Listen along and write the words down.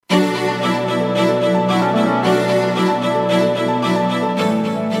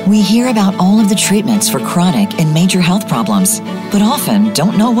We hear about all of the treatments for chronic and major health problems, but often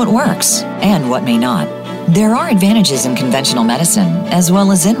don't know what works and what may not. There are advantages in conventional medicine, as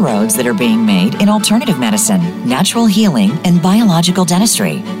well as inroads that are being made in alternative medicine, natural healing, and biological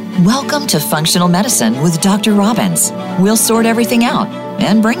dentistry. Welcome to Functional Medicine with Dr. Robbins. We'll sort everything out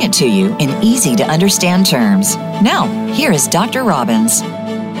and bring it to you in easy-to-understand terms. Now, here is Dr. Robbins.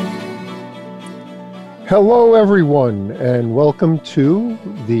 Hello, everyone, and welcome to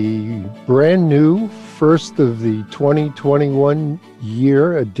the brand new first of the 2021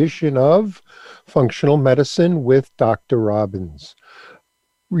 year edition of Functional Medicine with Dr. Robbins.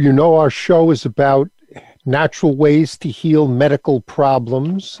 You know, our show is about natural ways to heal medical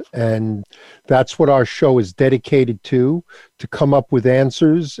problems, and that's what our show is dedicated to come up with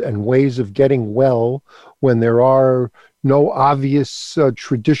answers and ways of getting well when there are no obvious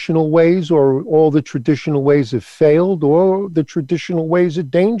traditional ways, or all the traditional ways have failed, or the traditional ways are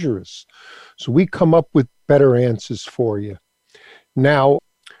dangerous. So we come up with better answers for you. Now,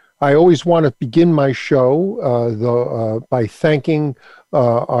 I always want to begin my show by thanking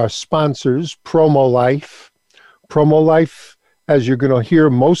our sponsors, PromoLife. PromoLife, as you're going to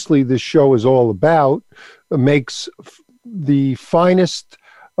hear mostly this show is all about, makes the finest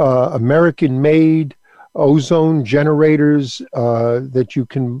American-made ozone generators that you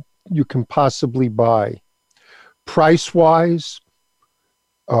can possibly buy. Price-wise,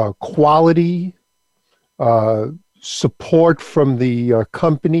 quality, support from the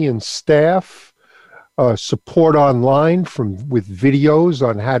company and staff, support online with videos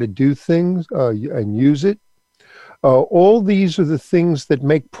on how to do things and use it. All these are the things that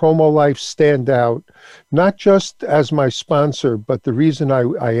make PromoLife stand out, not just as my sponsor, but the reason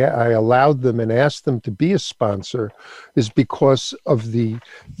I allowed them and asked them to be a sponsor is because of the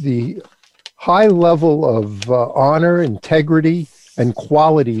high level of honor, integrity, and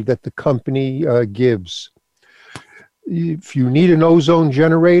quality that the company gives. If you need an ozone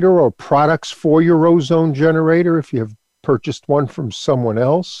generator or products for your ozone generator, if you have purchased one from someone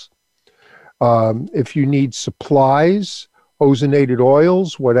else, if you need supplies, ozonated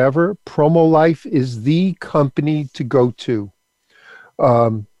oils, whatever, PromoLife is the company to go to.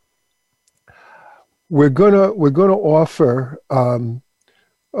 We're gonna offer a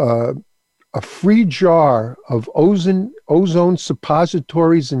free jar of ozone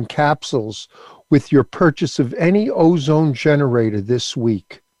suppositories and capsules with your purchase of any ozone generator this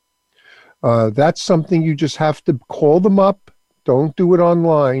week. That's something you just have to call them up. Don't do it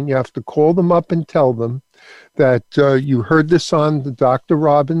online. You have to call them up and tell them that you heard this on the Dr.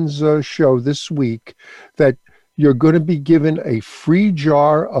 Robbins show this week, that you're going to be given a free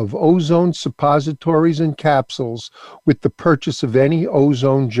jar of ozone suppositories and capsules with the purchase of any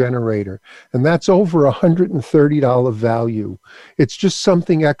ozone generator. And that's over $130 value. It's just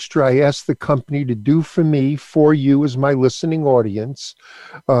something extra I asked the company to do for me, for you as my listening audience.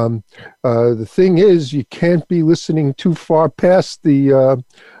 The thing is, you can't be listening too far past the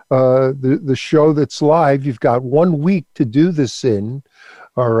show that's live. You've got 1 week to do this in,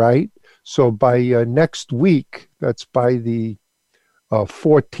 all right? So by next week, that's by the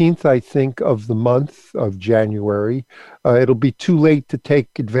 14th, I think, of the month of January, it'll be too late to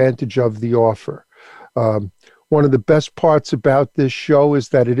take advantage of the offer. One of the best parts about this show is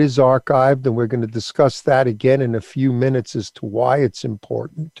that it is archived, and we're going to discuss that again in a few minutes as to why it's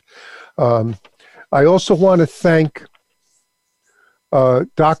important. I also want to thank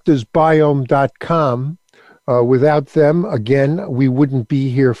doctorsbiome.com. Without them, again, we wouldn't be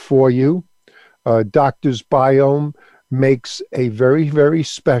here for you. Doctor's Biome makes a very, very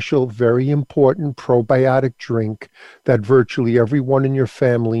special, very important probiotic drink that virtually everyone in your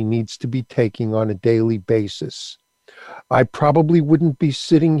family needs to be taking on a daily basis. I probably wouldn't be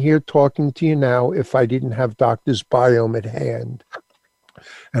sitting here talking to you now if I didn't have Doctor's Biome at hand.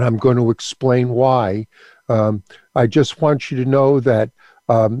 And I'm going to explain why. I just want you to know that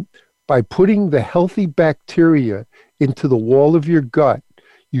by putting the healthy bacteria into the wall of your gut,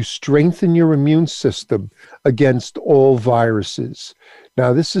 you strengthen your immune system against all viruses.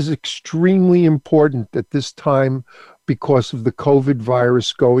 Now, this is extremely important at this time because of the COVID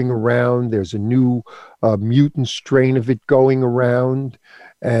virus going around. There's a new mutant strain of it going around,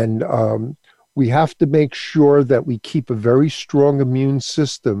 and we have to make sure that we keep a very strong immune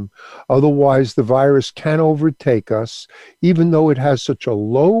system. Otherwise, the virus can overtake us, even though it has such a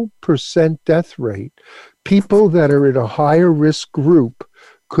low % death rate. People that are in a higher risk group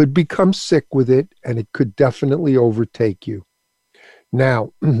could become sick with it, and it could definitely overtake you.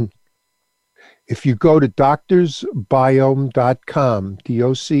 Now, if you go to doctorsbiome.com,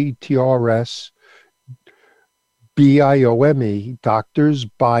 DOCTRS, BIOME,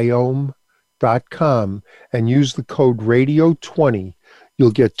 doctorsbiome.com, and use the code radio20. You'll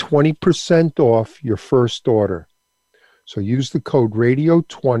get 20% off your first order. So use the code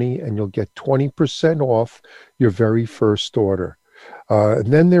radio20 and you'll get 20% off your very first order.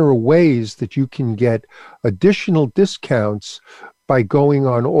 And then there are ways that you can get additional discounts by going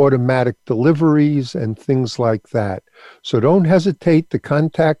on automatic deliveries and things like that. So don't hesitate to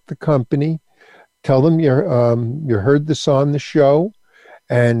contact the company. Tell them you heard this on the show,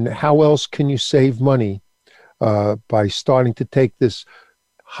 and how else can you save money by starting to take this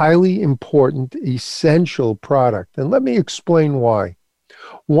highly important, essential product. And let me explain why.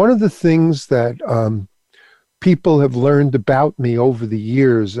 One of the things that people have learned about me over the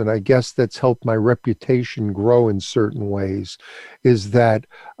years, and I guess that's helped my reputation grow in certain ways, is that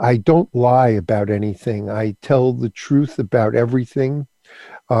I don't lie about anything. I tell the truth about everything.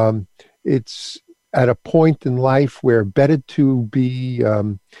 It's at a point in life where better to be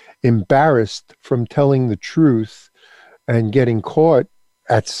embarrassed from telling the truth and getting caught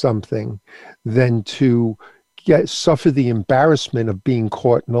at something than to suffer the embarrassment of being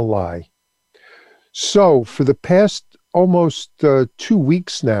caught in a lie. So for the past almost 2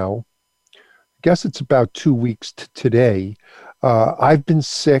 weeks now, I guess it's about 2 weeks to today, I've been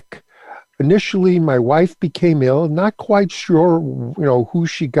sick. Initially, my wife became ill, not quite sure, who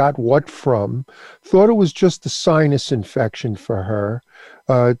she got what from. Thought it was just a sinus infection for her.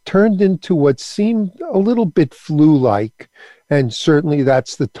 Turned into what seemed a little bit flu-like, and certainly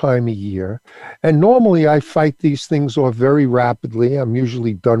that's the time of year. And normally I fight these things off very rapidly. I'm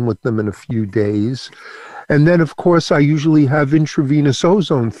usually done with them in a few days. And then, of course, I usually have intravenous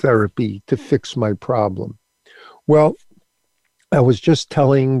ozone therapy to fix my problem. Well, I was just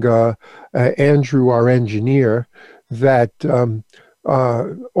telling Andrew, our engineer, that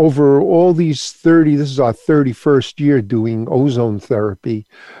over all these this is our 31st year doing ozone therapy.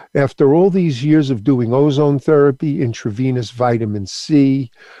 After all these years of doing ozone therapy, intravenous vitamin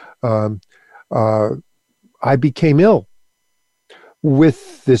C, I became ill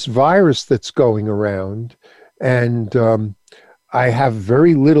with this virus that's going around, and I have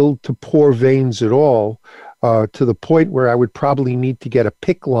very little to poor veins at all. To the point where I would probably need to get a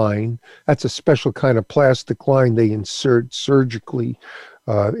PICC line. That's a special kind of plastic line they insert surgically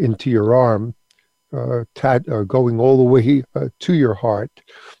into your arm, going all the way to your heart.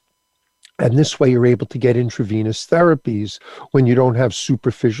 And this way you're able to get intravenous therapies when you don't have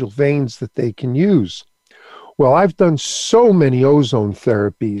superficial veins that they can use. Well, I've done so many ozone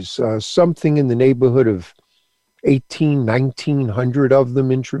therapies, something in the neighborhood of 1,900 of them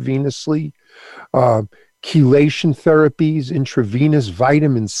intravenously. Chelation therapies, intravenous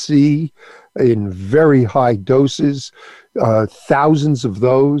vitamin C in very high doses, thousands of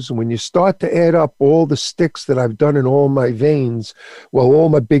those. And when you start to add up all the sticks that I've done in all my veins, well, all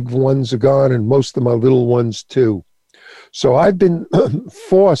my big ones are gone and most of my little ones too. So I've been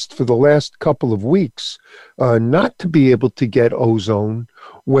forced for the last couple of weeks not to be able to get ozone,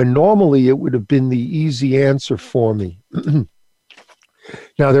 when normally it would have been the easy answer for me.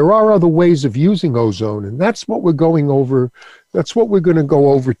 Now, there are other ways of using ozone, and that's what we're going over. That's what we're going to go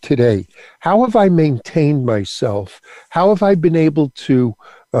over today. How have I maintained myself? How have I been able to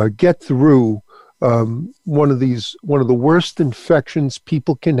get through one of the worst infections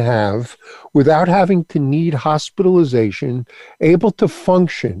people can have without having to need hospitalization, able to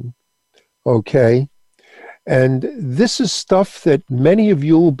function, okay? And this is stuff that many of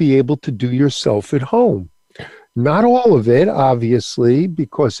you will be able to do yourself at home. Not all of it, obviously,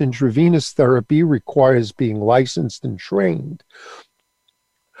 because intravenous therapy requires being licensed and trained.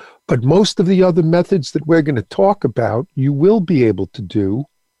 But most of the other methods that we're going to talk about, you will be able to do,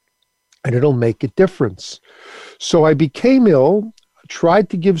 and it'll make a difference. So I became ill, tried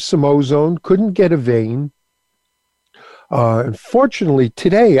to give some ozone, couldn't get a vein. Unfortunately,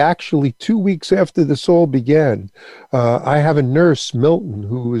 today, actually 2 weeks after this all began, I have a nurse, Milton,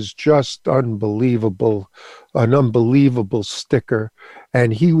 who is just unbelievable, an unbelievable sticker.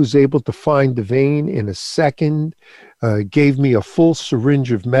 And he was able to find the vein in a second, gave me a full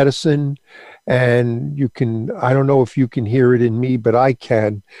syringe of medicine. And I don't know if you can hear it in me, but I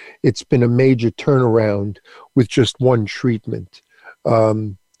can. It's been a major turnaround with just one treatment.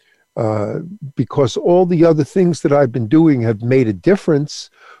 Because all the other things that I've been doing have made a difference,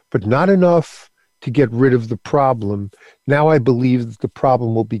 but not enough to get rid of the problem. Now I believe that the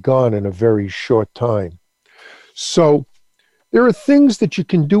problem will be gone in a very short time. So there are things that you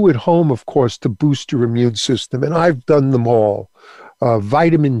can do at home, of course, to boost your immune system, and I've done them all.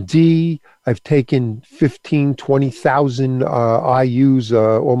 Vitamin D, I've taken 15, 20,000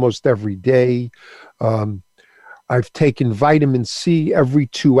 IUs almost every day. I've taken vitamin C every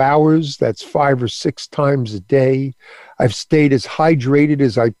 2 hours. That's 5 or 6 times a day. I've stayed as hydrated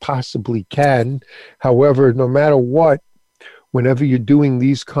as I possibly can. However, no matter what, whenever you're doing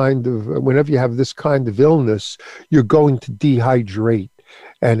whenever you have this kind of illness, you're going to dehydrate.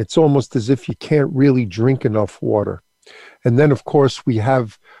 And it's almost as if you can't really drink enough water. And then, of course, we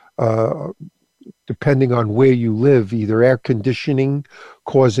have, depending on where you live, either air conditioning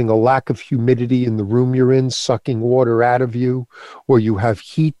causing a lack of humidity in the room you're in, sucking water out of you, or you have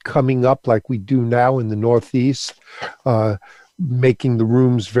heat coming up like we do now in the Northeast, making the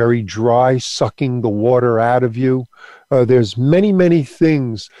rooms very dry, sucking the water out of you. There's many, many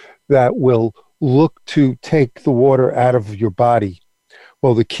things that will look to take the water out of your body.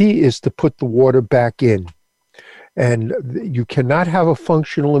 Well, the key is to put the water back in. And you cannot have a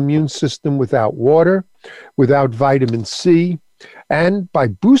functional immune system without water, without vitamin C, and by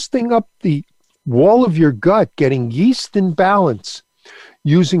boosting up the wall of your gut, getting yeast in balance,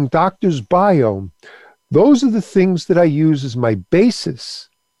 using Doctor's Biome. Those are the things that I use as my basis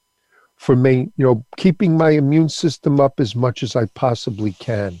for keeping my immune system up as much as I possibly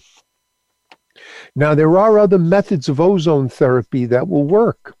can. Now, there are other methods of ozone therapy that will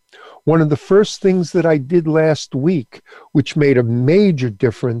work. One of the first things that I did last week, which made a major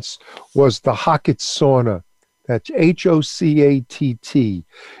difference, was the Hockett sauna. That's HOCATT.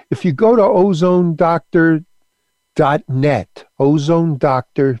 If you go to ozonedoctor.net,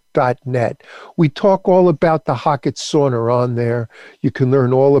 ozonedoctor.net, we talk all about the Hockett sauna on there. You can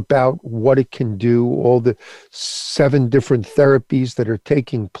learn all about what it can do, all the 7 different therapies that are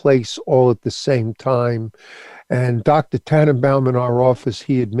taking place all at the same time. And Dr. Tannenbaum in our office,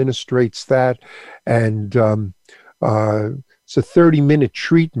 he administrates that. And it's a 30-minute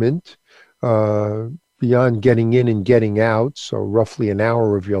treatment beyond getting in and getting out, so roughly an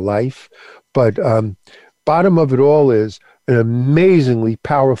hour of your life. But bottom of it all is an amazingly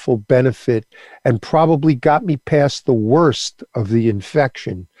powerful benefit, and probably got me past the worst of the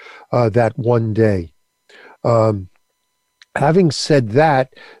infection that one day. Having said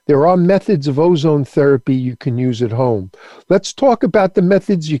that, there are methods of ozone therapy you can use at home. Let's talk about the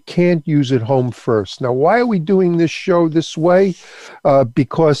methods you can't use at home first. Now, why are we doing this show this way?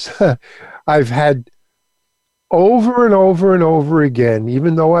 Because I've had over and over and over again,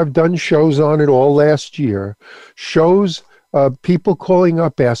 even though I've done shows on it all last year, people calling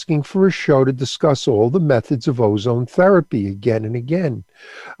up asking for a show to discuss all the methods of ozone therapy again and again.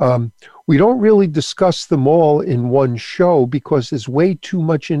 We don't really discuss them all in one show because there's way too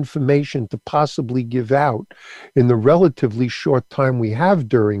much information to possibly give out in the relatively short time we have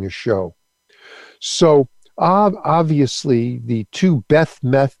during a show. So obviously the two best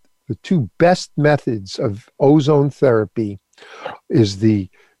methods of ozone therapy is the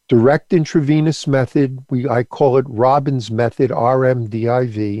direct intravenous method, I call it Robbins method,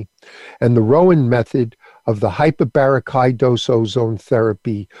 RMDIV, and the Rowan method of the hyperbaric high dose ozone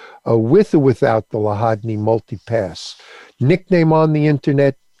therapy with or without the Lahadny multipass. Nickname on the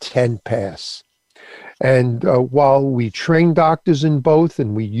internet, 10-pass. And while we train doctors in both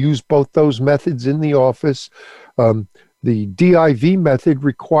and we use both those methods in the office, the DIV method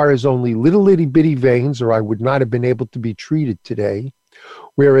requires only little itty bitty veins, or I would not have been able to be treated today.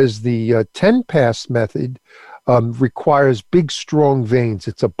 Whereas the 10-pass method requires big, strong veins.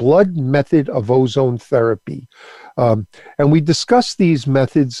 It's a blood method of ozone therapy. And we discussed these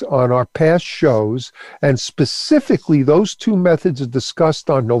methods on our past shows, and specifically those 2 methods are discussed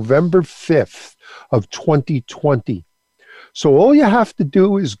on November 5th of 2020. So all you have to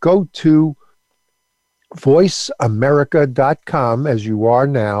do is go to voiceamerica.com, as you are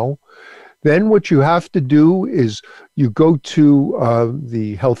now. Then what you have to do is you go to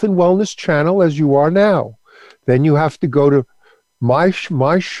the Health and Wellness channel, as you are now. Then you have to go to my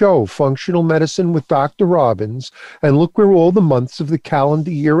show, Functional Medicine with Dr. Robbins, and look where all the months of the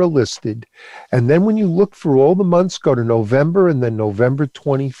calendar year are listed. And then when you look for all the months, go to November and then November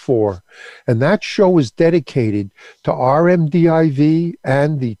 24. And that show is dedicated to RMDIV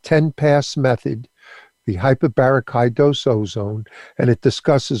and the 10-pass method, the hyperbaric high dose ozone, and it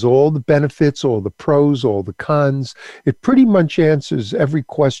discusses all the benefits, all the pros, all the cons. It pretty much answers every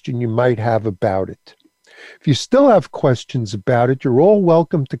question you might have about it. If you still have questions about it, you're all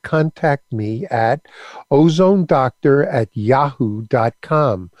welcome to contact me at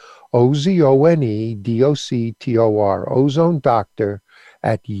ozonedoctor@yahoo.com. OZONEDOCTOR,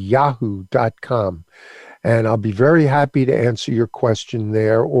 ozonedoctor@yahoo.com. And I'll be very happy to answer your question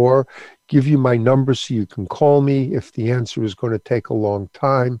there, or give you my number so you can call me if the answer is going to take a long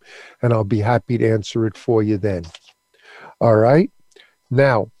time, and I'll be happy to answer it for you then. All right.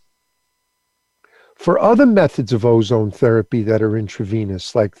 Now, For other methods of ozone therapy that are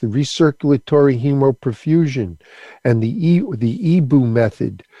intravenous, like the recirculatory hemoperfusion and the EBU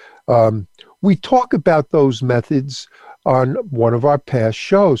method, we talk about those methods on one of our past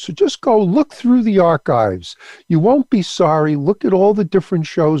shows. So just go look through the archives. You won't be sorry. Look at all the different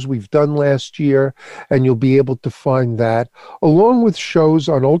shows we've done last year, and you'll be able to find that, along with shows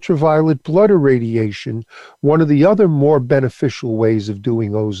on ultraviolet blood irradiation, one of the other more beneficial ways of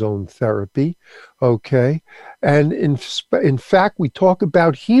doing ozone therapy. Okay. And in fact, we talk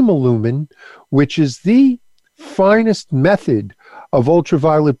about hemolumin, which is the finest method of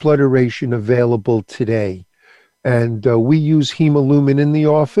ultraviolet blood irradiation available today. And we use hemolumin in the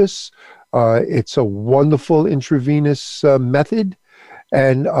office. It's a wonderful intravenous method.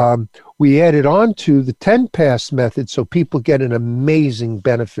 And we added on to the 10-pass method so people get an amazing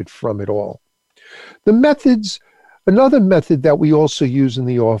benefit from it all. Another method that we also use in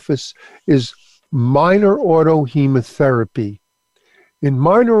the office is minor autohemotherapy. In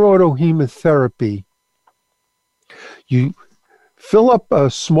minor autohemotherapy, you fill up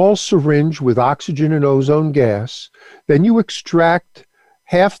a small syringe with oxygen and ozone gas. Then you extract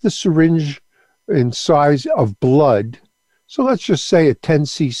half the syringe in size of blood. So let's just say a 10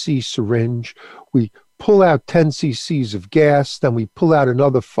 cc syringe. We pull out 10 cc's of gas, then we pull out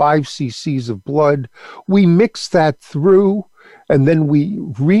another 5 cc's of blood. We mix that through, and then we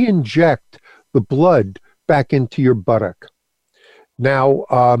re-inject the blood back into your buttock. Now,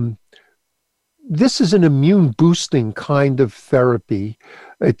 this is an immune boosting kind of therapy.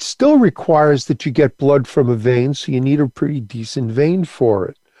 It still requires that you get blood from a vein, so you need a pretty decent vein for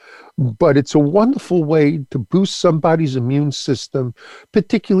it. But it's a wonderful way to boost somebody's immune system,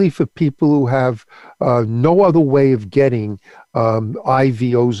 particularly for people who have no other way of getting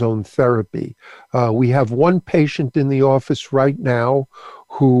IV ozone therapy. We have one patient in the office right now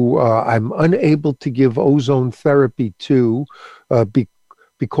who I'm unable to give ozone therapy to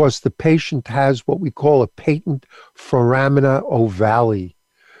because the patient has what we call a patent foramina ovale.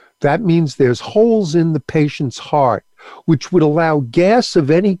 That means there's holes in the patient's heart, which would allow gas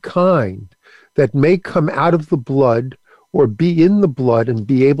of any kind that may come out of the blood or be in the blood and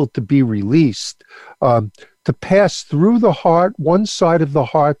be able to be released to pass through the heart, one side of the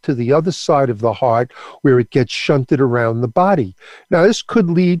heart to the other side of the heart, where it gets shunted around the body. Now, this could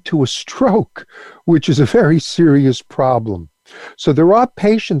lead to a stroke, which is a very serious problem. So there are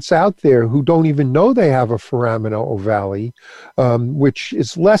patients out there who don't even know they have a foramina ovale, which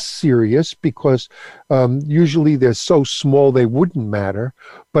is less serious because usually they're so small they wouldn't matter.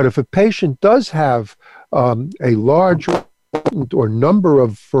 But if a patient does have a large or number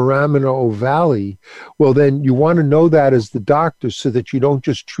of foramina ovale, well, then you want to know that as the doctor so that you don't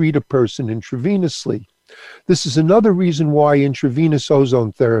just treat a person intravenously. This is another reason why intravenous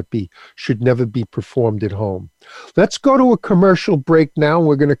ozone therapy should never be performed at home. Let's go to a commercial break now.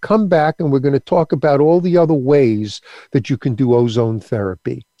 We're going to come back and we're going to talk about all the other ways that you can do ozone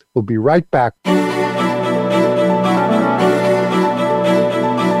therapy. We'll be right back.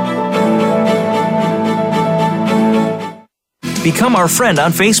 Become our friend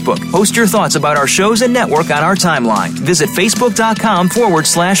on Facebook. Post your thoughts about our shows and network on our timeline. Visit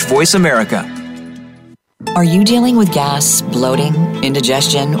facebook.com/Voice America. Are you dealing with gas, bloating,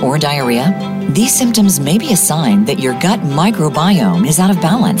 indigestion, or diarrhea? These symptoms may be a sign that your gut microbiome is out of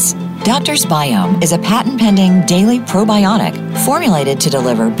balance. Doctor's Biome is a patent-pending daily probiotic formulated to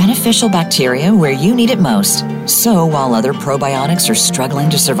deliver beneficial bacteria where you need it most. So while other probiotics are struggling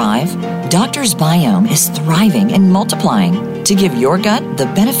to survive, Doctor's Biome is thriving and multiplying to give your gut the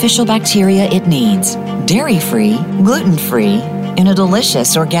beneficial bacteria it needs. Dairy-free, gluten-free, in a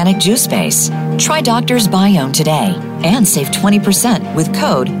delicious organic juice base. Try Doctor's Biome today and save 20% with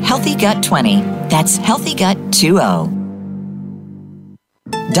code HEALTHYGUT20. That's HEALTHYGUT20.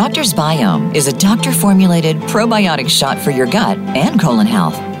 Doctor's Biome is a doctor-formulated probiotic shot for your gut and colon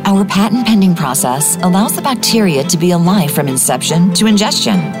health. Our patent-pending process allows the bacteria to be alive from inception to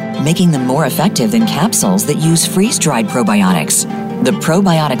ingestion, making them more effective than capsules that use freeze-dried probiotics. The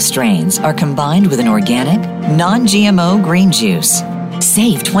probiotic strains are combined with an organic, non-GMO green juice.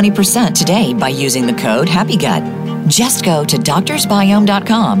 Save 20% today by using the code HAPPYGUT. Just go to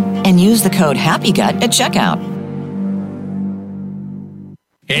doctorsbiome.com and use the code HAPPYGUT at checkout.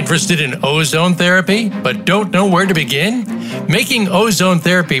 Interested in ozone therapy, but don't know where to begin? Making ozone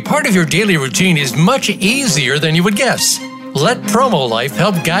therapy part of your daily routine is much easier than you would guess. Let Promo Life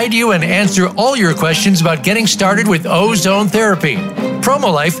help guide you and answer all your questions about getting started with ozone therapy.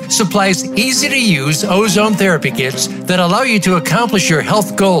 Promo Life supplies easy-to-use ozone therapy kits that allow you to accomplish your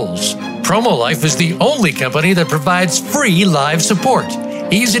health goals. Promo Life is the only company that provides free live support.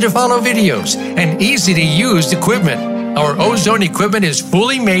 easy to follow videos, and easy to use equipment. Our Ozone equipment is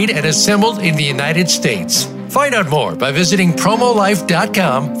fully made and assembled in the United States. Find out more by visiting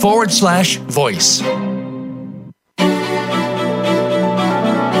promolife.com/voice.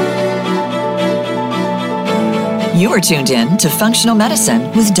 You are tuned in to Functional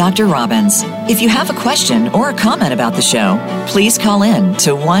Medicine with Dr. Robbins. If you have a question or a comment about the show, please call in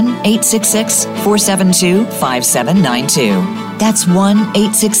to 1-866-472-5792. That's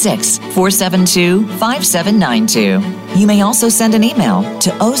 1-866-472-5792. You may also send an email to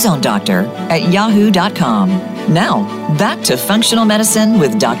ozonedoctor@yahoo.com. Now, back to Functional Medicine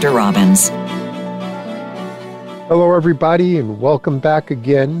with Dr. Robbins. Hello, everybody, and welcome back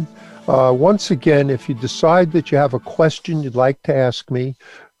again. Once again, if you decide that you have a question you'd like to ask me,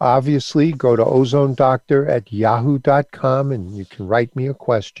 obviously go to ozonedoctor@yahoo.com and you can write me a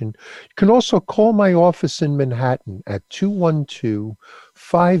question. You can also call my office in Manhattan at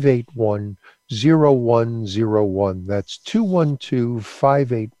 212-581-0101. That's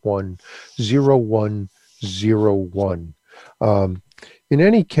 212-581-0101. In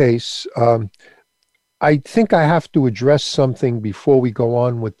any case, I think I have to address something before we go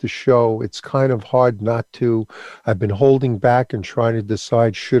on with the show. It's kind of hard not to. I've been holding back and trying to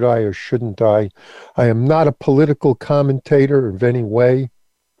decide, should I or shouldn't I? I am not a political commentator of any way.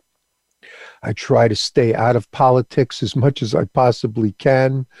 I try to stay out of politics as much as I possibly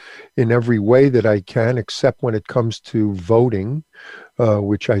can in every way that I can, except when it comes to voting,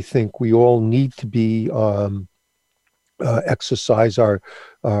 which I think we all need to be exercise our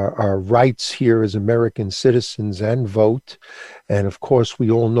rights here as American citizens and vote. And of course, we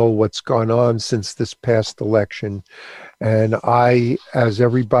all know what's gone on since this past election. And I, as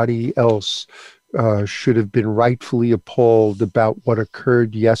everybody else, should have been rightfully appalled about what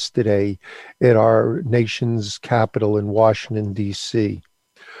occurred yesterday at our nation's capital in Washington, D.C.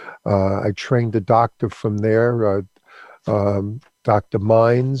 I trained a doctor from there, Dr.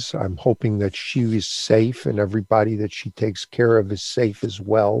 Mines. I'm hoping that she is safe and everybody that she takes care of is safe as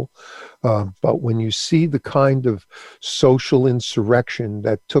well. But when you see the kind of social insurrection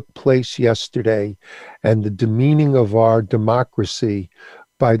that took place yesterday and the demeaning of our democracy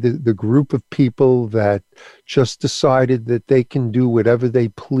by the group of people that just decided that they can do whatever they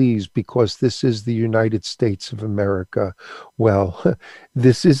please because this is the United States of America, well,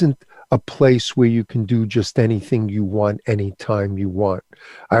 this isn't a place where you can do just anything you want, anytime you want.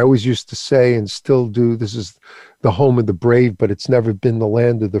 I always used to say, and still do, this is the home of the brave, but it's never been the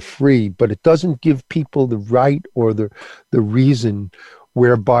land of the free. But it doesn't give people the right or the reason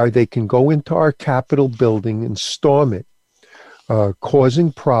whereby they can go into our Capitol building and storm it,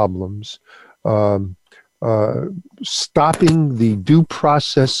 causing problems, stopping the due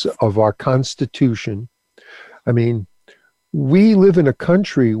process of our Constitution. I mean, we live in a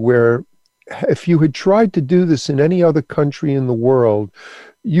country where if you had tried to do this in any other country in the world,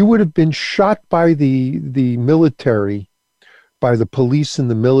 you would have been shot by the military, by the police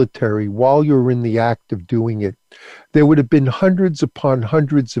and the military while you were in the act of doing it. There would have been hundreds upon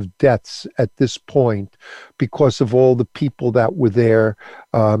hundreds of deaths at this point because of all the people that were there.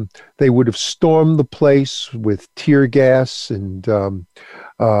 They would have stormed the place with tear gas and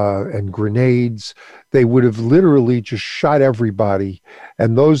grenades. They would have literally just shot everybody.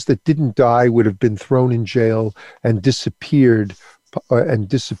 And those that didn't die would have been thrown in jail and disappear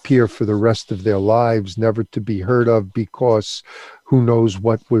for the rest of their lives, never to be heard of, because who knows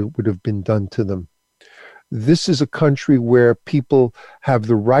what would have been done to them. This is a country where people have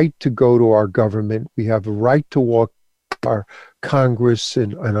the right to go to our government. We have the right to walk our Congress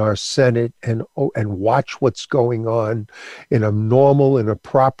and our Senate and watch what's going on in a normal and a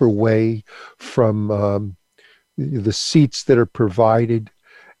proper way from the seats that are provided,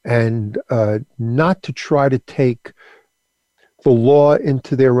 and not to try to take the law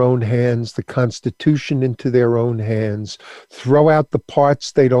into their own hands, the Constitution into their own hands, throw out the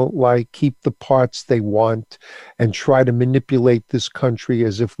parts they don't like, keep the parts they want, and try to manipulate this country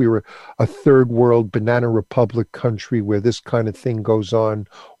as if we were a third world banana republic country where this kind of thing goes on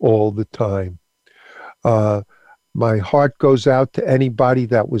all the time. My heart goes out to anybody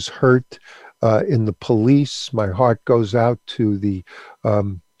that was hurt in the police. My heart goes out to the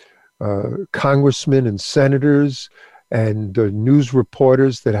congressmen and senators and news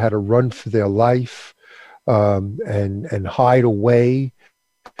reporters that had to run for their life and hide away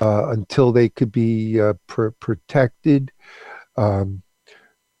until they could be protected.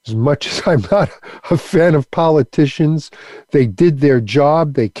 As much as I'm not a fan of politicians, they did their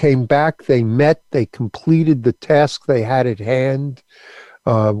job. They came back, they met, they completed the task they had at hand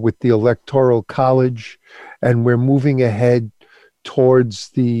with the Electoral College, and we're moving ahead towards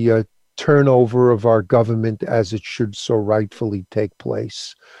the turnover of our government as it should so rightfully take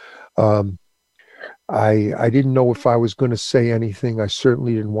place. I didn't know if I was going to say anything. I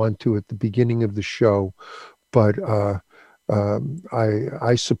certainly didn't want to at the beginning of the show, but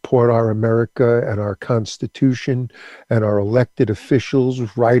I support our America and our Constitution and our elected officials,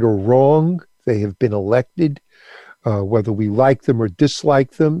 right or wrong. They have been elected. Whether we like them or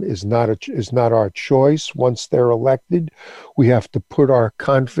dislike them is not our choice. Once they're elected, we have to put our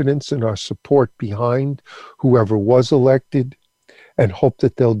confidence and our support behind whoever was elected and hope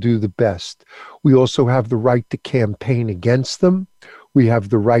that they'll do the best. We also have the right to campaign against them. We have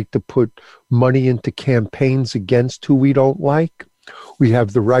the right to put money into campaigns against who we don't like. We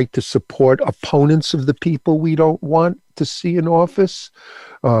have the right to support opponents of the people we don't want to see in office.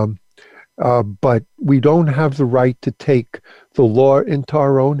 But we don't have the right to take the law into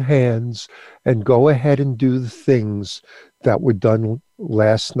our own hands and go ahead and do the things that were done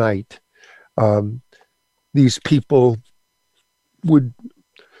last night. These people would,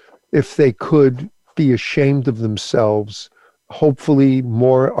 if they could, be ashamed of themselves. Hopefully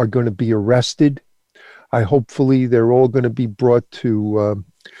more are going to be arrested. Hopefully they're all going to be brought to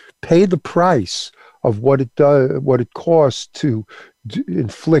pay the price of what it costs to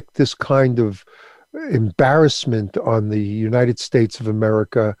inflict this kind of embarrassment on the United States of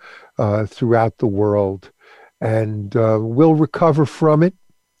America throughout the world. And we'll recover from it.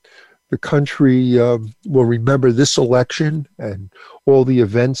 The country will remember this election and all the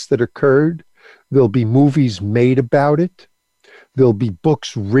events that occurred. There'll be movies made about it. There'll be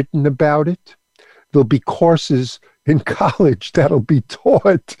books written about it. There'll be courses in college that'll be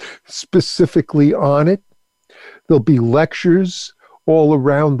taught specifically on it. There'll be lectures all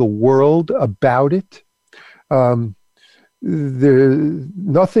around the world about it.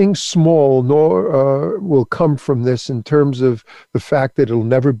 Nothing small nor will come from this in terms of the fact that it'll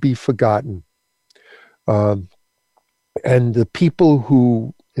never be forgotten. And the people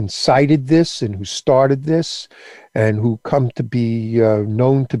who incited this and who started this and who come to be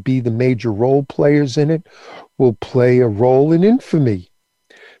known to be the major role players in it will play a role in infamy.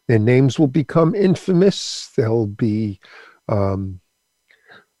 Their names will become infamous. They'll be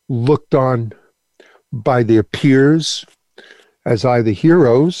looked on by their peers as either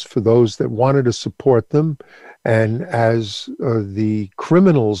heroes for those that wanted to support them and as the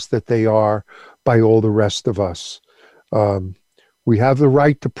criminals that they are by all the rest of us. We have the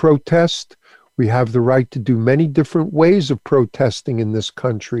right to protest. We have the right to do many different ways of protesting in this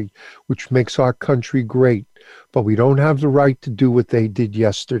country, which makes our country great. But we don't have the right to do what they did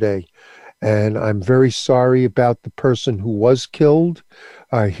yesterday. And I'm very sorry about the person who was killed.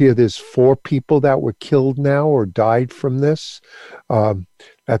 I hear there's 4 people that were killed now or died from this.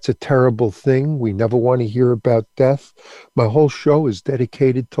 That's a terrible thing. We never want to hear about death. My whole show is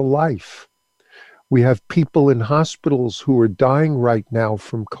dedicated to life. We have people in hospitals who are dying right now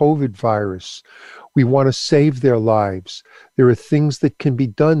from COVID virus. We want to save their lives. There are things that can be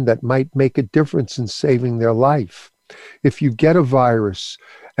done that might make a difference in saving their life. If you get a virus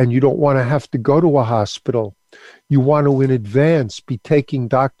and you don't want to have to go to a hospital, you want to in advance be taking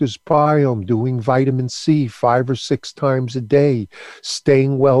Doctor's Biome, doing vitamin C 5 or 6 times a day,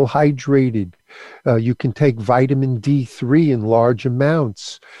 staying well hydrated. You can take vitamin D3 in large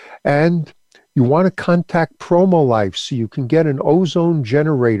amounts. And you want to contact PromoLife so you can get an ozone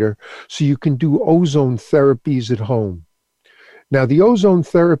generator so you can do ozone therapies at home. Now, the ozone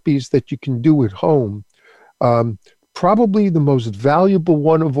therapies that you can do at home, probably the most valuable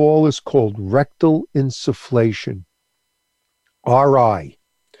one of all is called rectal insufflation, RI.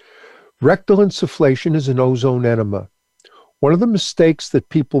 Rectal insufflation is an ozone enema. One of the mistakes that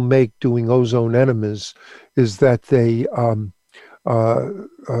people make doing ozone enemas is that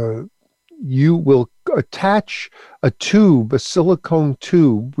you will attach a tube, a silicone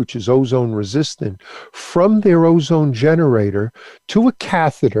tube, which is ozone resistant, from their ozone generator to a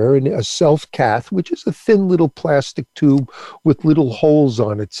catheter, a self-cath, which is a thin little plastic tube with little holes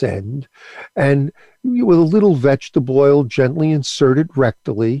on its end. And with a little vegetable oil, gently insert it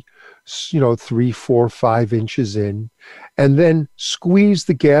rectally, 3, 4, 5 inches in, and then squeeze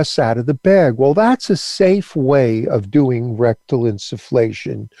the gas out of the bag. Well, that's a safe way of doing rectal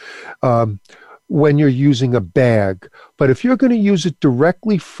insufflation when you're using a bag. But if you're going to use it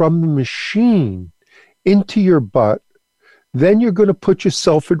directly from the machine into your butt, then you're going to put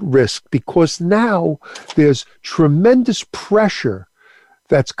yourself at risk, because now there's tremendous pressure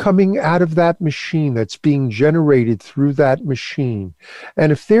that's coming out of that machine, that's being generated through that machine. And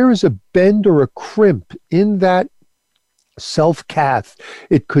if there is a bend or a crimp in that self-cath,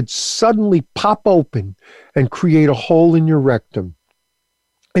 it could suddenly pop open and create a hole in your rectum.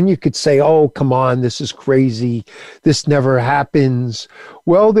 And you could say, oh, come on, this is crazy. This never happens.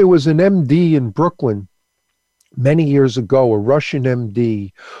 Well, there was an MD in Brooklyn many years ago, a Russian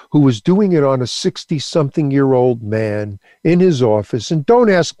MD, who was doing it on a 60-something-year-old man in his office. And don't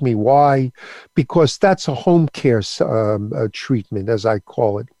ask me why, because that's a home care treatment, as I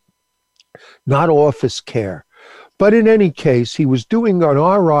call it, not office care. But in any case, he was doing an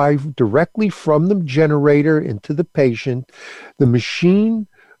RI directly from the generator into the patient. The machine,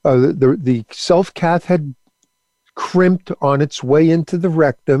 the self-cath had crimped on its way into the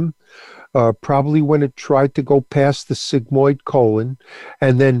rectum, probably when it tried to go past the sigmoid colon,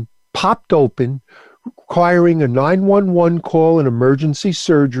 and then popped open, requiring a 911 call and emergency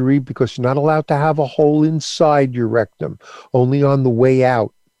surgery, because you're not allowed to have a hole inside your rectum, only on the way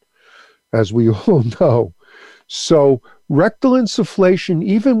out, as we all know. So rectal insufflation,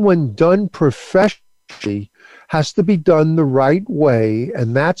 even when done professionally, has to be done the right way,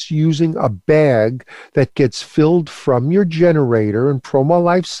 and that's using a bag that gets filled from your generator, and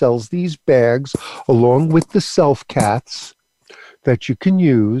PromoLife sells these bags along with the self-caths that you can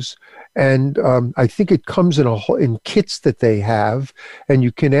use. And I think it comes in kits that they have, and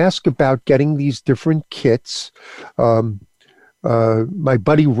you can ask about getting these different kits. My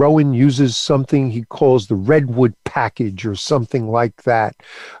buddy Rowan uses something he calls the Redwood package or something like that.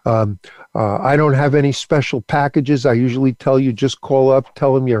 I don't have any special packages. I usually tell you, just call up,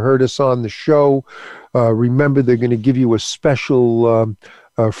 tell them you heard us on the show. Remember, they're going to give you a special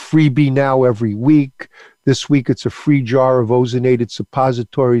freebie now every week. This week, it's a free jar of ozonated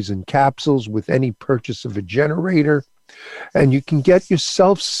suppositories and capsules with any purchase of a generator. And you can get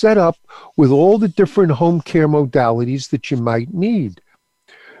yourself set up with all the different home care modalities that you might need.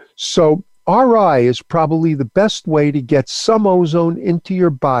 So RI is probably the best way to get some ozone into your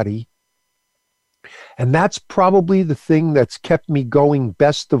body. And that's probably the thing that's kept me going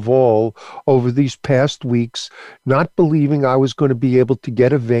best of all over these past weeks, not believing I was going to be able to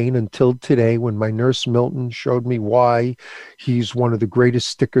get a vein until today, when my nurse Milton showed me why. He's one of the greatest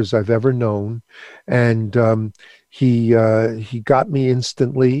stickers I've ever known. And he got me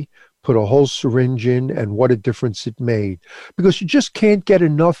instantly, put a whole syringe in, and what a difference it made. Because you just can't get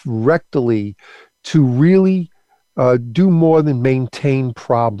enough rectally to really do more than maintain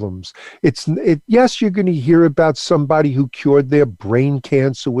problems. Yes, you're going to hear about somebody who cured their brain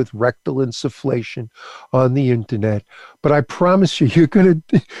cancer with rectal insufflation on the internet, but I promise you,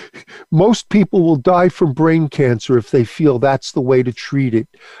 most people will die from brain cancer if they feel that's the way to treat it.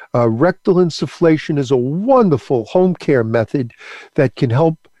 Rectal insufflation is a wonderful home care method that can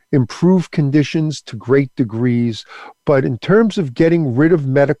help improve conditions to great degrees, but in terms of getting rid of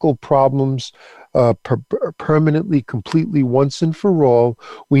medical problems permanently, completely, once and for all,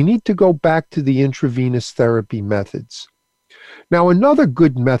 we need to go back to the intravenous therapy methods. Now, another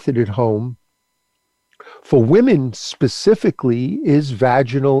good method at home for women specifically is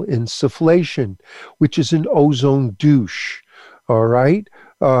vaginal insufflation, which is an ozone douche. All right.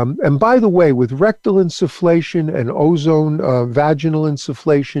 And by the way, with rectal insufflation and ozone vaginal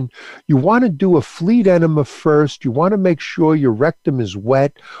insufflation, you want to do a fleet enema first. You want to make sure your rectum is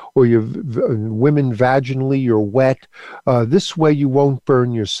wet, or your women vaginally, you're wet. This way you won't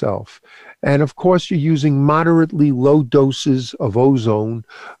burn yourself. And of course, you're using moderately low doses of ozone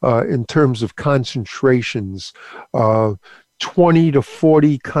in terms of concentrations. 20 to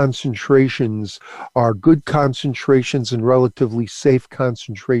 40 concentrations are good concentrations and relatively safe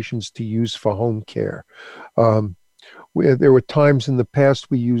concentrations to use for home care. There were times in the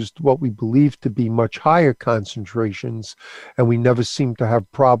past we used what we believed to be much higher concentrations, and we never seemed to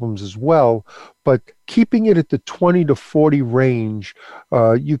have problems as well. But keeping it at the 20 to 40 range,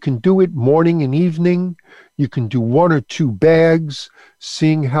 you can do it morning and evening. You can do 1 or 2 bags,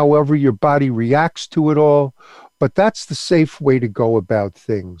 seeing however your body reacts to it all. But that's the safe way to go about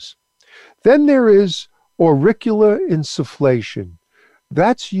things. Then there is auricular insufflation.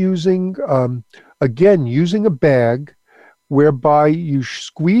 That's using, using a bag whereby you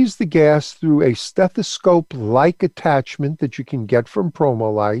squeeze the gas through a stethoscope-like attachment that you can get from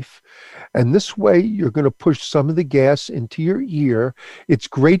PromoLife. And this way, you're going to push some of the gas into your ear. It's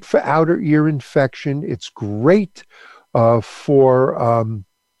great for outer ear infection. It's great for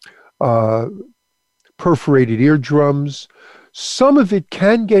perforated eardrums. Some of it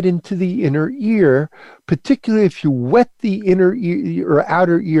can get into the inner ear, particularly if you wet the inner ear or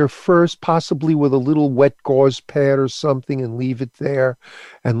outer ear first, possibly with a little wet gauze pad or something, and leave it there,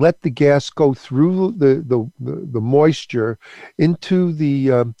 and let the gas go through the moisture into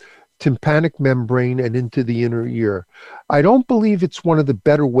the tympanic membrane and into the inner ear. I don't believe it's one of the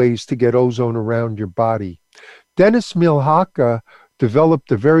better ways to get ozone around your body. Dennis Milhaka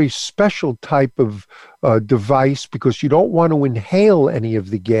developed a very special type of device because you don't want to inhale any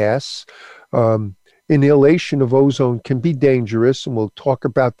of the gas. Inhalation of ozone can be dangerous, and we'll talk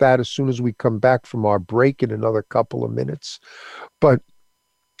about that as soon as we come back from our break in another couple of minutes. But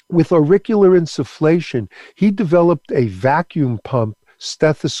with auricular insufflation, he developed a vacuum pump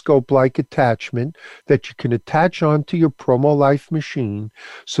stethoscope-like attachment that you can attach onto your PromoLife machine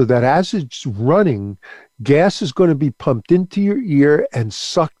so that as it's running, gas is going to be pumped into your ear and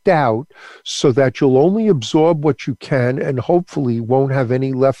sucked out so that you'll only absorb what you can and hopefully won't have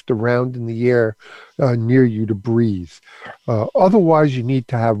any left around in the air near you to breathe. Otherwise, you need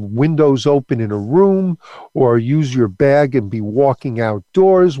to have windows open in a room or use your bag and be walking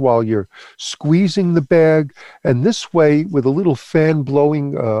outdoors while you're squeezing the bag. And this way, with a little fan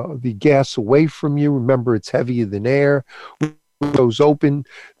blowing the gas away from you, remember it's heavier than air, windows open,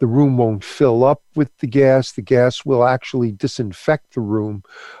 the room won't fill up with the gas. The gas will actually disinfect the room.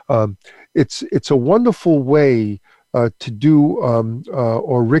 It's a wonderful way to do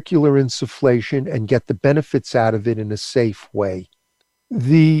auricular insufflation and get the benefits out of it in a safe way.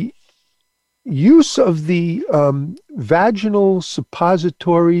 The use of the vaginal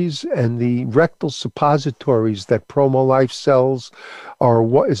suppositories and the rectal suppositories that PromoLife sells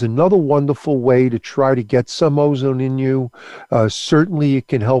is another wonderful way to try to get some ozone in you. Certainly it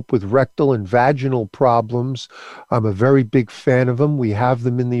can help with rectal and vaginal problems. I'm a very big fan of them. We have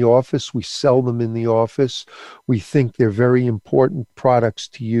them in the office. We sell them in the office. We think they're very important products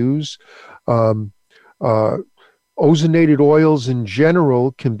to use. Ozonated oils in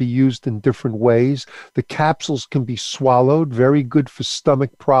general can be used in different ways. The capsules can be swallowed, very good for stomach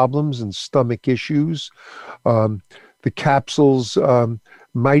problems and stomach issues. The capsules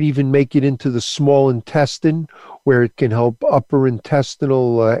might even make it into the small intestine, where it can help upper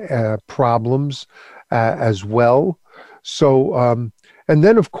intestinal problems as well. So, and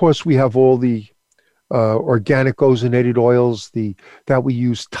then of course we have all the organic ozonated oils that we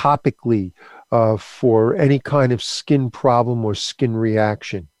use topically for any kind of skin problem or skin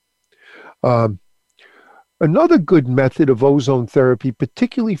reaction. Another good method of ozone therapy,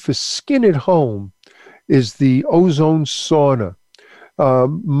 particularly for skin at home, is the ozone sauna.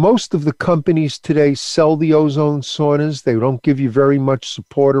 Most of the companies today sell the ozone saunas. They don't give you very much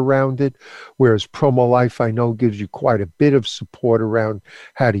support around it, whereas PromoLife, I know, gives you quite a bit of support around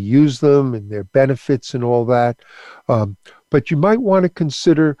how to use them and their benefits and all that. But you might want to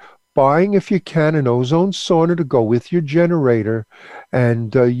consider buying, if you can, an ozone sauna to go with your generator,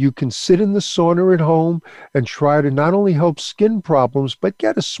 and you can sit in the sauna at home and try to not only help skin problems, but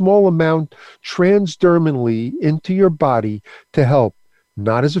get a small amount transdermally into your body to help.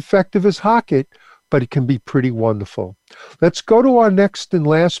 Not as effective as Hocket, but it can be pretty wonderful. Let's go to our next and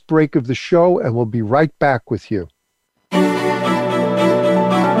last break of the show, and we'll be right back with you.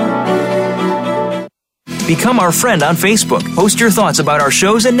 Become our friend on Facebook. Post your thoughts about our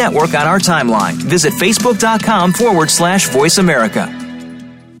shows and network on our timeline. Visit facebook.com/Voice America.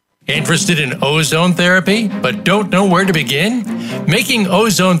 Interested in ozone therapy, but don't know where to begin? Making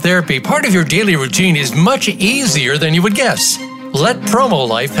ozone therapy part of your daily routine is much easier than you would guess. Let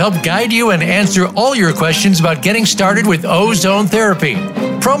PromoLife help guide you and answer all your questions about getting started with ozone therapy.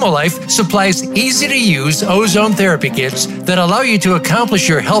 PromoLife supplies easy-to-use ozone therapy kits that allow you to accomplish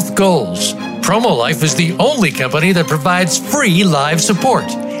your health goals. PromoLife is the only company that provides free live support,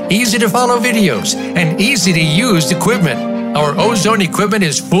 easy-to-follow videos, and easy-to-use equipment. Our ozone equipment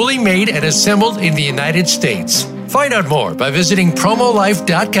is fully made and assembled in the United States. Find out more by visiting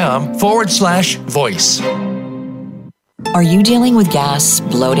promolife.com/voice. Are you dealing with gas,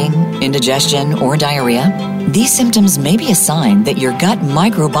 bloating, indigestion, or diarrhea? These symptoms may be a sign that your gut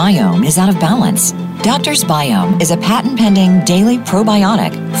microbiome is out of balance. Doctor's Biome is a patent-pending daily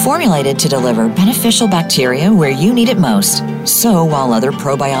probiotic formulated to deliver beneficial bacteria where you need it most. So while other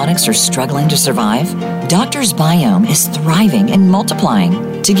probiotics are struggling to survive, Doctor's Biome is thriving and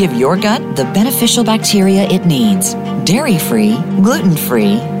multiplying to give your gut the beneficial bacteria it needs. Dairy-free,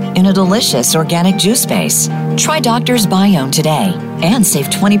 gluten-free, in a delicious organic juice base. Try Doctor's Biome today and save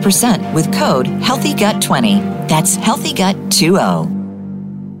 20% with code HEALTHYGUT20. That's HEALTHYGUT20.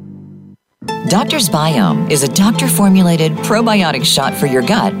 Doctor's Biome is a doctor-formulated probiotic shot for your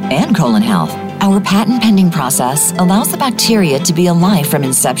gut and colon health. Our patent-pending process allows the bacteria to be alive from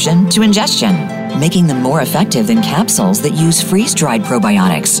inception to ingestion, making them more effective than capsules that use freeze-dried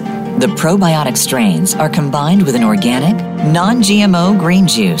probiotics. The probiotic strains are combined with an organic, non-GMO green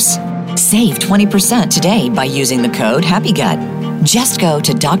juice. Save 20% today by using the code HAPPYGUT. Just go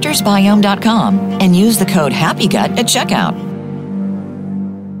to doctorsbiome.com and use the code HAPPYGUT at checkout.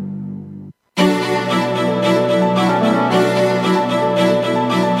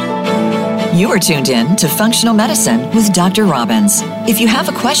 You are tuned in to Functional Medicine with Dr. Robbins. If you have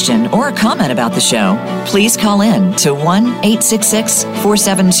a question or a comment about the show, please call in to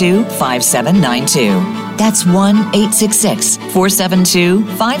 1-866-472-5792. That's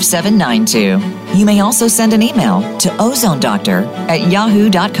 1-866-472-5792. You may also send an email to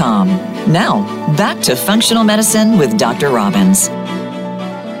ozonedoctor@yahoo.com. Now, back to Functional Medicine with Dr. Robbins.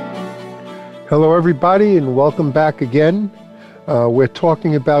 Hello, everybody, and welcome back again. We're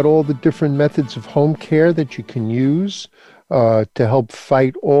talking about all the different methods of home care that you can use to help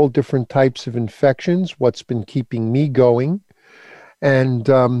fight all different types of infections, what's been keeping me going. And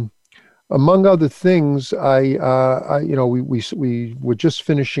among other things, we were just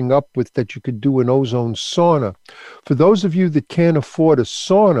finishing up with that you could do an ozone sauna. For those of you that can't afford a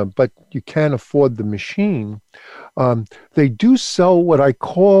sauna, but you can afford the machine, they do sell what I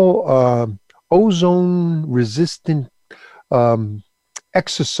call ozone-resistant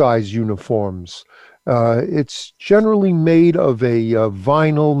exercise uniforms. It's generally made of a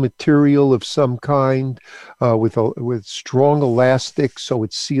vinyl material of some kind with strong elastic, so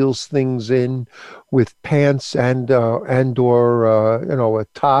it seals things in, with pants and or a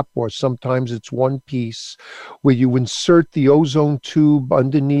top, or sometimes it's one piece, where you insert the ozone tube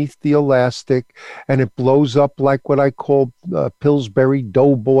underneath the elastic, and it blows up like what I call Pillsbury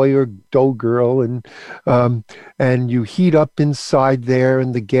Doughboy or Dough Girl, and you heat up inside there,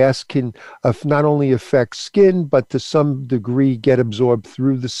 and the gas can not only affect skin, but to some degree get absorbed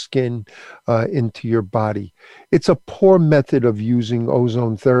through the skin into your body. It's a poor method of using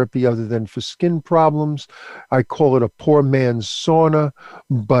ozone therapy other than for skin problems. I call it a poor man's sauna,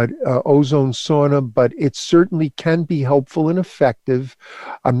 but ozone sauna, but it certainly can be helpful and effective.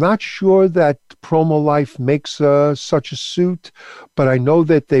 I'm not sure that PromoLife makes such a suit, but I know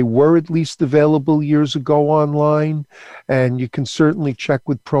that they were at least available years ago online, and you can certainly check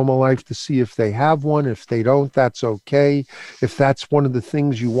with PromoLife to see if they have one. If they don't, that's okay. If that's one of the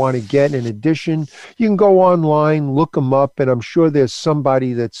things you want to get in addition, you can go online, look them up, and I'm sure there's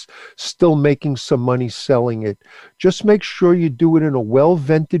somebody that's still making some money selling it. Just make sure you do it in a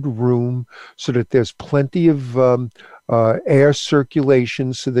well-vented room so that there's plenty of air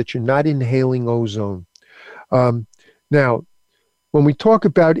circulation so that you're not inhaling ozone. Now, when we talk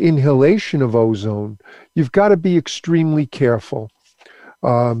about inhalation of ozone, you've got to be extremely careful.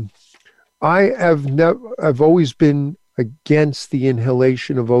 I've always been against the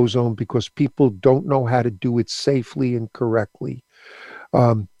inhalation of ozone because people don't know how to do it safely and correctly.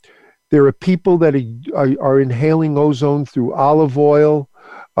 There are people that are inhaling ozone through olive oil.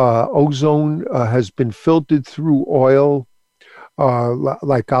 Ozone has been filtered through oil,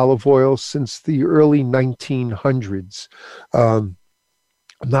 like olive oil, since the early 1900s.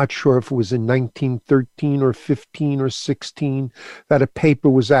 I'm not sure if it was in 1913 or 15 or 16 that a paper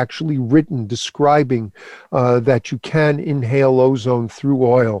was actually written describing that you can inhale ozone through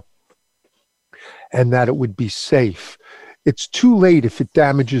oil and that it would be safe. It's too late if it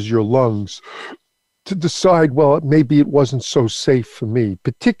damages your lungs to decide, well, maybe it wasn't so safe for me,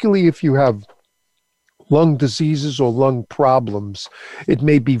 particularly if you have lung diseases or lung problems. It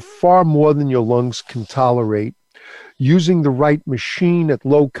may be far more than your lungs can tolerate. Using the right machine at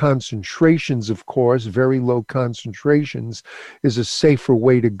low concentrations, of course, very low concentrations, is a safer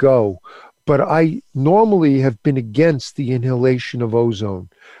way to go. But I normally have been against the inhalation of ozone.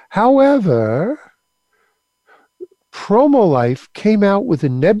 However, PromoLife came out with a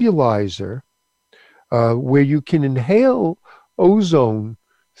nebulizer where you can inhale ozone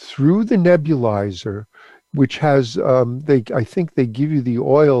through the nebulizer, which has, I think they give you the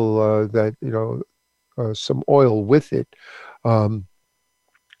oil some oil with it.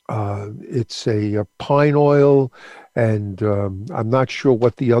 It's a pine oil, and I'm not sure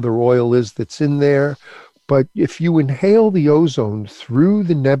what the other oil is that's in there. But if you inhale the ozone through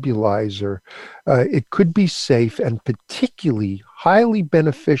the nebulizer, it could be safe and particularly highly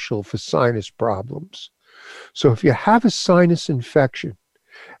beneficial for sinus problems. So if you have a sinus infection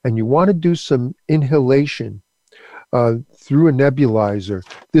and you want to do some inhalation through a nebulizer,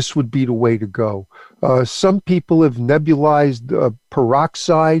 this would be the way to go. Some people have nebulized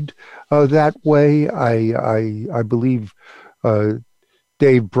peroxide that way. I believe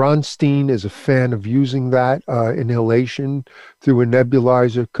Dave Bronstein is a fan of using that inhalation through a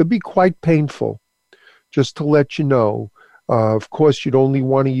nebulizer. Could be quite painful, just to let you know. Of course, you'd only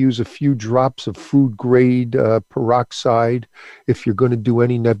want to use a few drops of food grade peroxide if you're going to do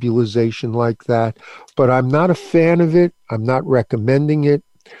any nebulization like that. But I'm not a fan of it. I'm not recommending it.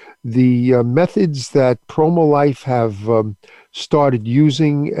 The methods that PromoLife have started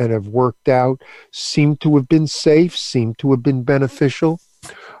using and have worked out seem to have been safe, seem to have been beneficial.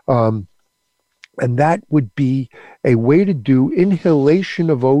 And that would be a way to do inhalation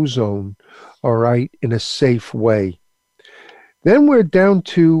of ozone, all right, in a safe way. Then we're down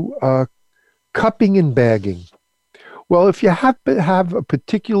to cupping and bagging. Well, if you have a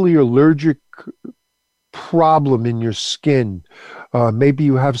particularly allergic problem in your skin, maybe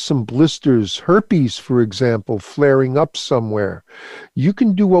you have some blisters, herpes, for example, flaring up somewhere, you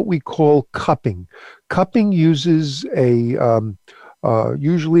can do what we call cupping. Cupping uses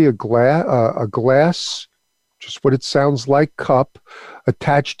usually a glass, just what it sounds like, cup,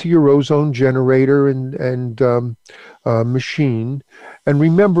 attached to your ozone generator and machine. And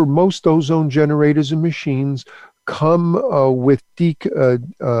remember, most ozone generators and machines come with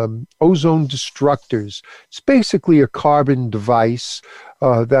ozone destructors. It's basically a carbon device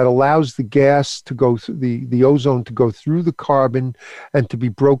that allows the gas to go through the ozone to go through the carbon and to be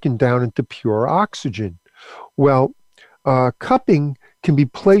broken down into pure oxygen. Well, cupping can be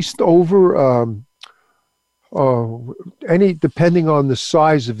placed over depending on the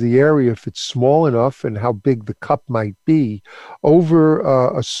size of the area, if it's small enough and how big the cup might be, over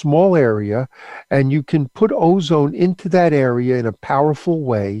a small area, and you can put ozone into that area in a powerful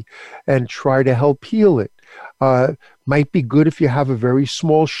way and try to help heal it. Might be good if you have a very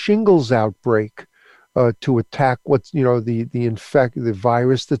small shingles outbreak to attack the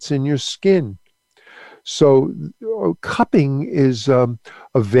virus that's in your skin. So cupping is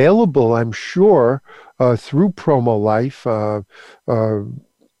available, I'm sure, through PromoLife.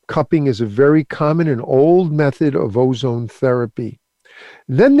 Cupping is a very common and old method of ozone therapy.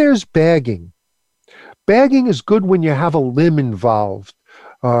 Then there's bagging. Bagging is good when you have a limb involved,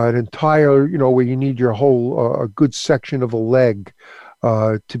 an entire, where you need your whole, a good section of a leg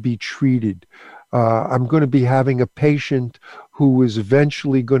to be treated. I'm going to be having a patient who is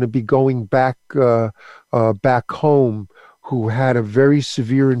eventually going to be going back home, who had a very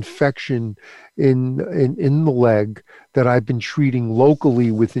severe infection in the leg that I've been treating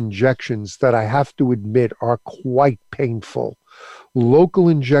locally with injections that I have to admit are quite painful. Local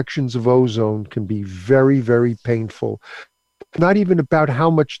injections of ozone can be very, very painful. Not even about how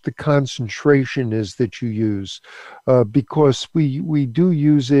much the concentration is that you use, because we do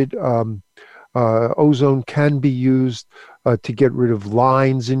use it. Ozone can be used to get rid of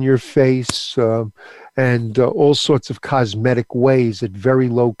lines in your face and all sorts of cosmetic ways at very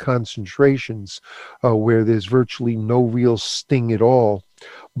low concentrations where there's virtually no real sting at all.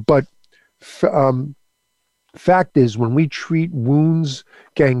 But fact is, when we treat wounds,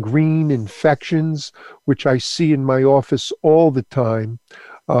 gangrene, infections, which I see in my office all the time,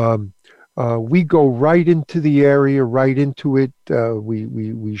 we go right into the area, right into it.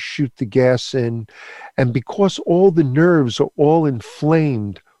 We shoot the gas in. And because all the nerves are all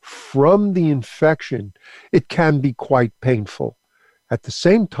inflamed from the infection, it can be quite painful. At the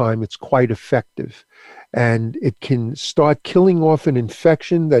same time, it's quite effective. And it can start killing off an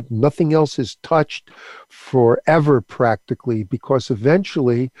infection that nothing else has touched forever, practically, because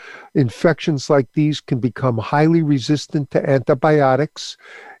eventually infections like these can become highly resistant to antibiotics,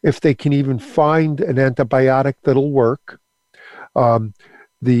 if they can even find an antibiotic that'll work.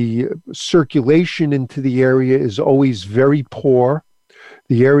 The circulation into the area is always very poor.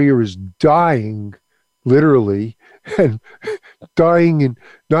 The area is dying, literally, and dying, and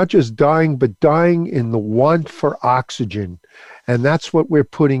not just dying, but dying in the want for oxygen. And that's what we're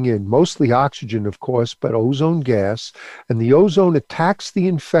putting in, mostly oxygen, of course, but ozone gas. And the ozone attacks the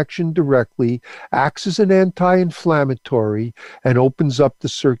infection directly, acts as an anti-inflammatory, and opens up the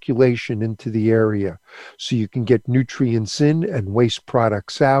circulation into the area. So you can get nutrients in and waste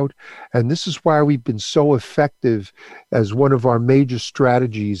products out. And this is why we've been so effective as one of our major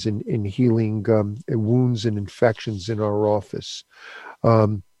strategies in healing wounds and infections in our office.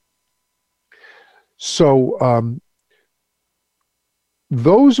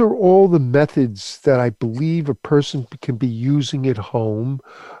 Those are all the methods that I believe a person can be using at home.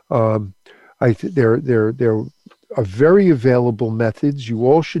 They're very available methods. You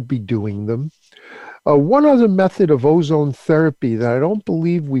all should be doing them. One other method of ozone therapy that I don't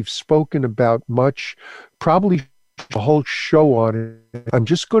believe we've spoken about much, probably a whole show on it. I'm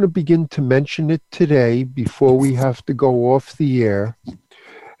just going to begin to mention it today before we have to go off the air,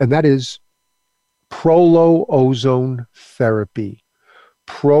 and that is ozone therapy.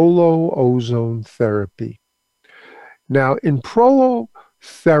 Ozone therapy. Now, in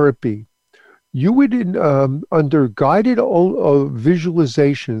prolotherapy, you would, under guided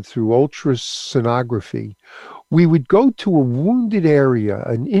visualization through ultrasonography, we would go to a wounded area,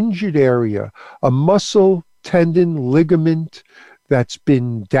 an injured area, a muscle, tendon, ligament that's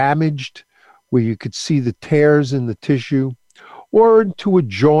been damaged, where you could see the tears in the tissue, or into a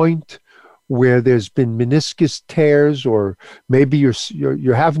joint where there's been meniscus tears, or maybe you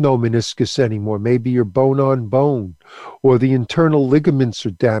have no meniscus anymore. Maybe you're bone on bone, or the internal ligaments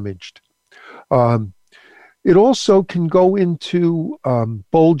are damaged. It also can go into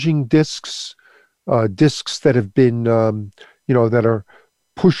bulging discs, discs that have been, that are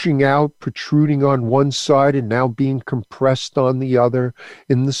pushing out, protruding on one side and now being compressed on the other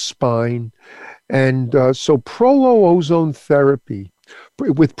in the spine. And so ozone therapy,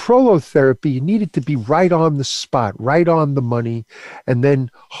 with prolotherapy, you need it to be right on the spot, right on the money, and then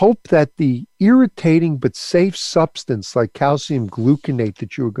hope that the irritating but safe substance like calcium gluconate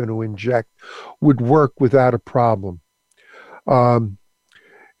that you were going to inject would work without a problem.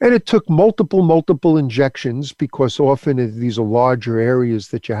 And it took multiple injections, because often these are larger areas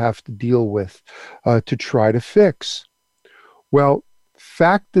that you have to deal with to try to fix. Well,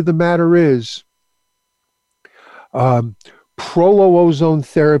 fact of the matter is, ozone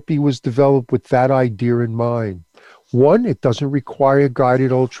therapy was developed with that idea in mind. One, it doesn't require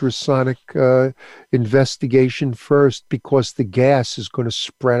guided ultrasonic investigation first, because the gas is going to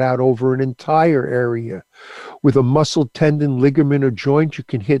spread out over an entire area. With a muscle, tendon, ligament, or joint, you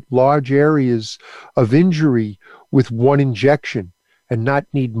can hit large areas of injury with one injection and not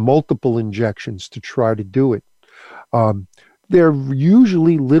need multiple injections to try to do it. They're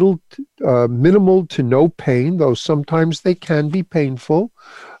usually minimal to no pain, though sometimes they can be painful.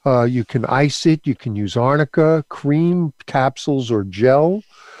 You can ice it. You can use arnica, cream, capsules, or gel,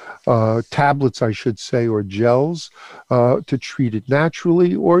 tablets, I should say, or gels to treat it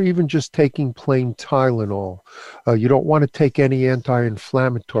naturally, or even just taking plain Tylenol. You don't want to take any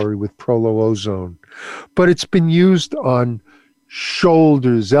anti-inflammatory with ozone. But it's been used on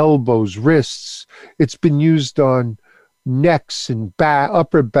shoulders, elbows, wrists. It's been used on necks and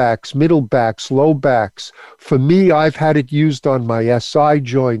upper backs, middle backs, low backs. For me, I've had it used on my SI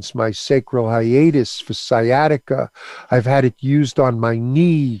joints, my sacral hiatus for sciatica. I've had it used on my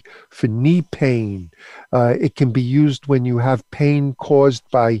knee for knee pain. It can be used when you have pain caused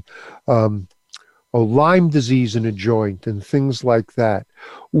by Lyme disease in a joint and things like that.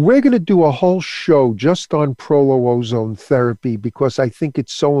 We're going to do a whole show just on ozone therapy, because I think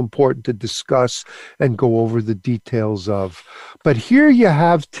it's so important to discuss and go over the details of. But here you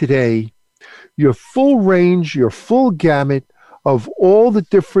have today your full range, your full gamut of all the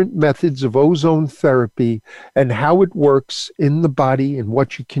different methods of ozone therapy and how it works in the body and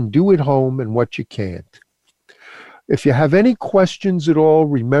what you can do at home and what you can't. If you have any questions at all,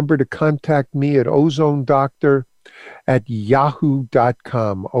 remember to contact me at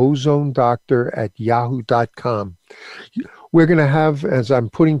ozonedoctor@yahoo.com, ozonedoctor@yahoo.com. We're going to have, as I'm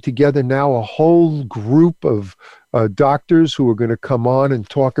putting together now, a whole group of doctors who are going to come on and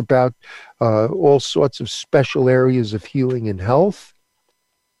talk about all sorts of special areas of healing and health.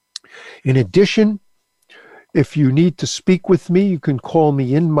 In addition, if you need to speak with me, you can call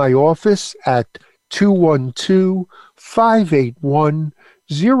me in my office at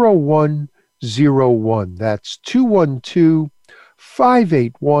 212-581-0101. That's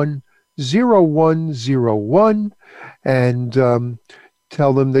 212-581-0101. And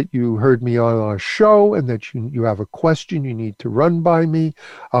tell them that you heard me on our show and that you have a question you need to run by me.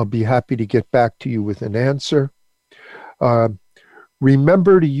 I'll be happy to get back to you with an answer.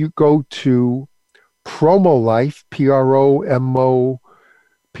 Remember to go to PromoLife, PromoLife,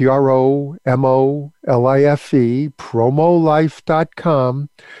 PromoLife.com.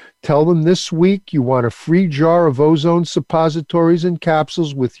 Tell them this week you want a free jar of ozone suppositories and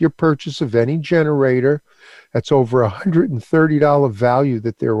capsules with your purchase of any generator. That's over $130 value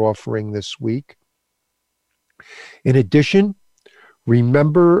that they're offering this week. In addition,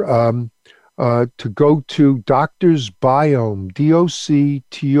 remember to go to Doctor's Biome,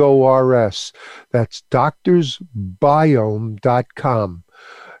 DOCTORS. That's doctorsbiome.com.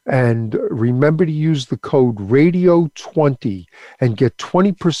 And remember to use the code RADIO20 and get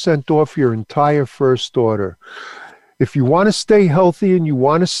 20% off your entire first order. If you want to stay healthy and you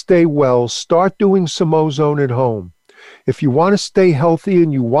want to stay well, start doing some ozone at home. If you want to stay healthy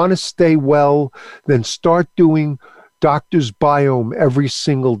and you want to stay well, then start doing Doctor's Biome every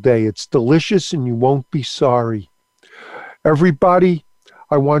single day. It's delicious and you won't be sorry. Everybody,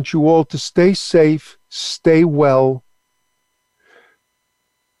 I want you all to stay safe, stay well,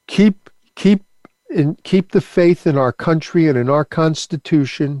 keep keep the faith in our country and in our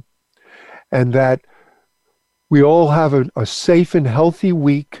Constitution, and that we all have a safe and healthy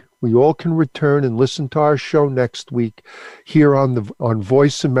week. We all can return and listen to our show next week here on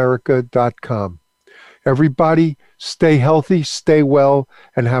voiceamerica.com. Everybody, stay healthy, stay well,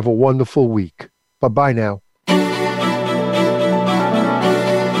 and have a wonderful week. Bye-bye now.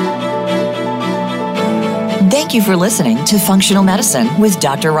 Thank you for listening to Functional Medicine with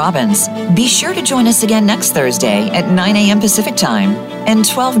Dr. Robbins. Be sure to join us again next Thursday at 9 a.m. Pacific Time and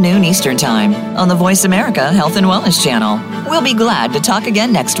 12 noon Eastern Time on the Voice America Health and Wellness Channel. We'll be glad to talk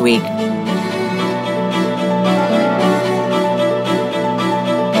again next week.